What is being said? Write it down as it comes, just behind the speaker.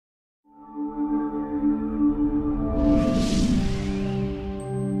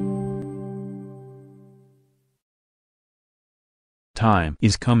time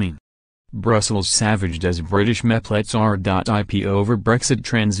is coming. Brussels savaged as British MEP lets r.ip over Brexit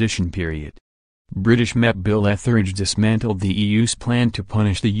transition period. British MEP Bill Etheridge dismantled the EU's plan to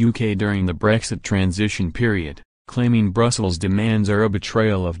punish the UK during the Brexit transition period, claiming Brussels' demands are a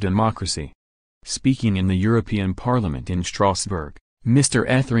betrayal of democracy. Speaking in the European Parliament in Strasbourg, Mr.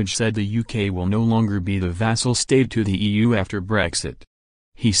 Etheridge said the UK will no longer be the vassal state to the EU after Brexit.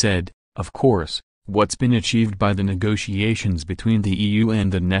 He said, "Of course, what's been achieved by the negotiations between the EU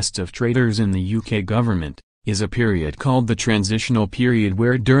and the nest of traitors in the UK government is a period called the transitional period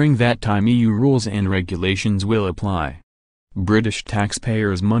where during that time EU rules and regulations will apply. British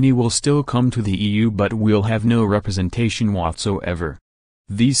taxpayers' money will still come to the EU but will have no representation whatsoever.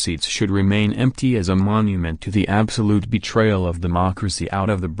 These seats should remain empty as a monument to the absolute betrayal of democracy out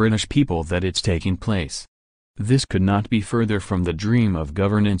of the British people that it's taking place. This could not be further from the dream of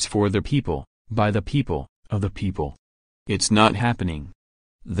governance for the people, by the people, of the people. It's not happening.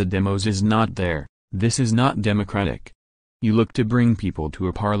 The demos is not there. This is not democratic. You look to bring people to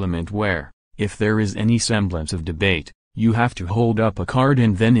a parliament where, if there is any semblance of debate, you have to hold up a card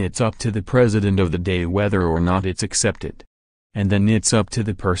and then it's up to the president of the day whether or not it's accepted. And then it's up to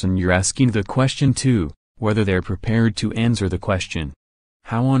the person you're asking the question to, whether they're prepared to answer the question.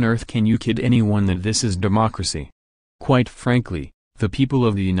 How on earth can you kid anyone that this is democracy? Quite frankly, the people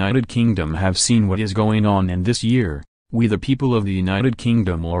of the United Kingdom have seen what is going on, and this year, we the people of the United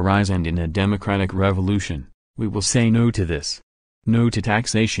Kingdom will rise, and in a democratic revolution, we will say no to this. No to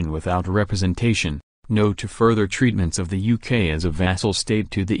taxation without representation, no to further treatments of the UK as a vassal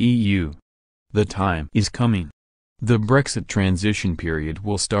state to the EU. The time is coming. The Brexit transition period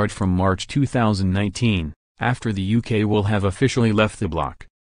will start from March 2019, after the UK will have officially left the bloc.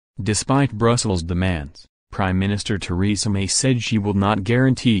 Despite Brussels' demands, Prime Minister Theresa May said she will not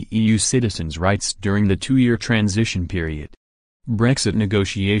guarantee EU citizens' rights during the two-year transition period. Brexit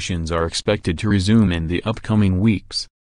negotiations are expected to resume in the upcoming weeks.